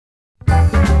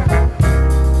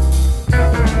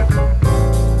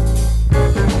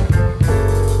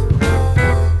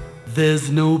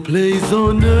There's no place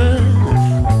on earth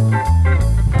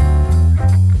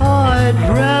I'd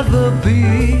rather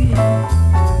be.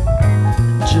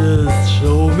 Just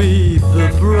show me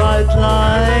the bright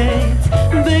lights,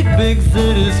 big, big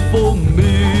cities for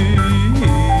me.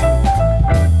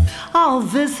 I'll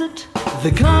visit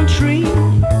the country,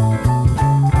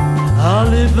 I'll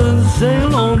live and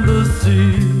sail on the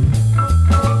sea,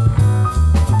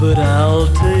 but I'll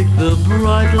take the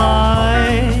bright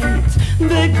lights,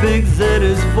 big, big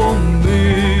cities for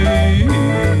me.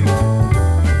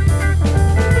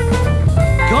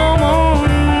 Come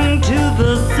on to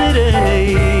the city,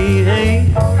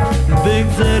 big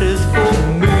cities for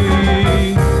me.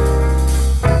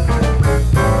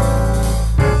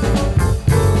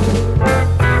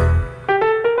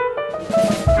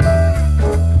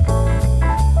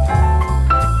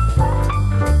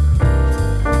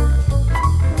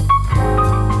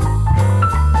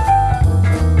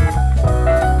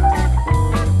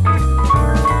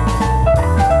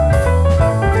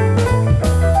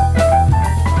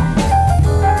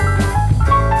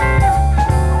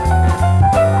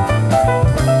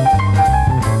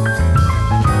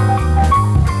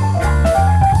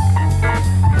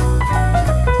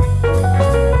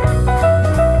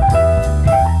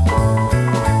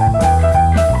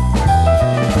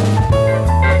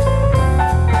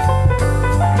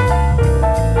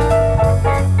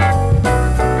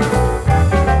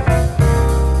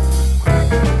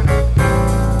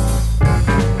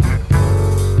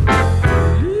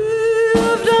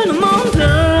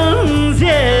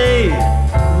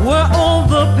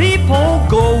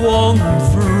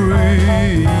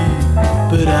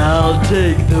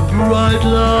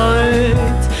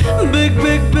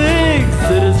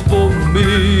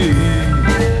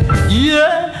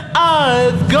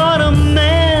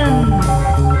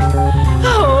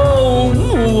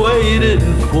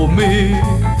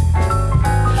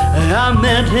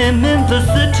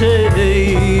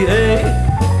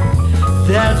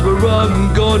 That's where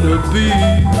I'm gonna be.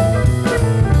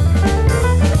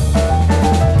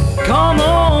 Come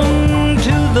on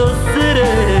to the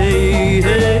city,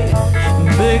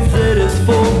 big cities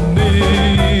for me.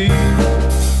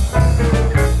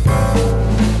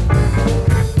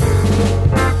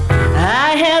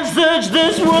 I have searched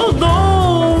this world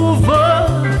over,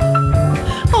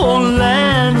 on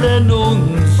land and on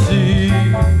sea,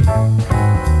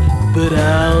 but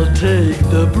I'll take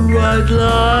the bright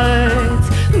lights,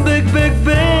 big, big,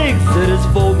 big cities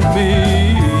for me.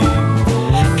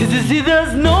 'Cause you see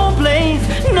there's no place,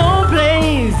 no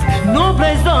place, no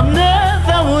place on earth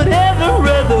I would ever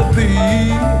rather be.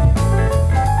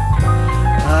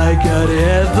 I gotta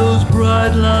have those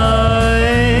bright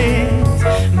lights,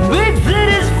 big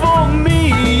cities for me,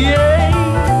 yeah.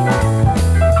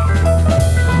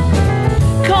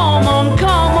 Come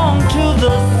on to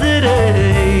the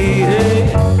city,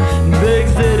 big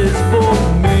cities for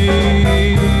me.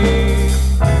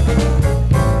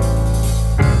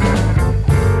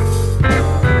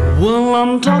 Well,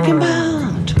 I'm talking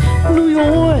about New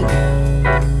York,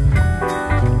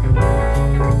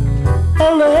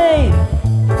 LA,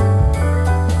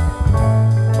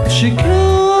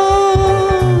 Chicago,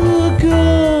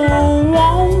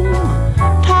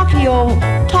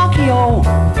 Tokyo,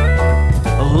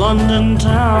 London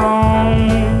town,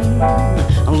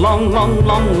 long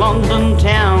London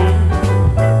town.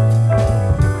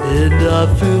 And I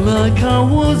feel like I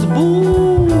was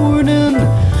born in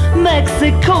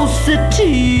Mexico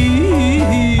City,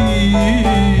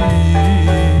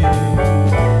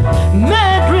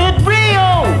 Madrid, Rio,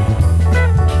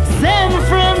 San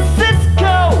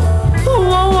Francisco.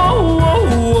 Whoa,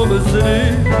 I'm a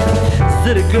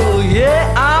city girl. Yeah,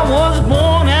 I was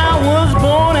born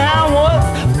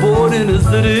in a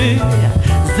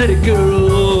city girl.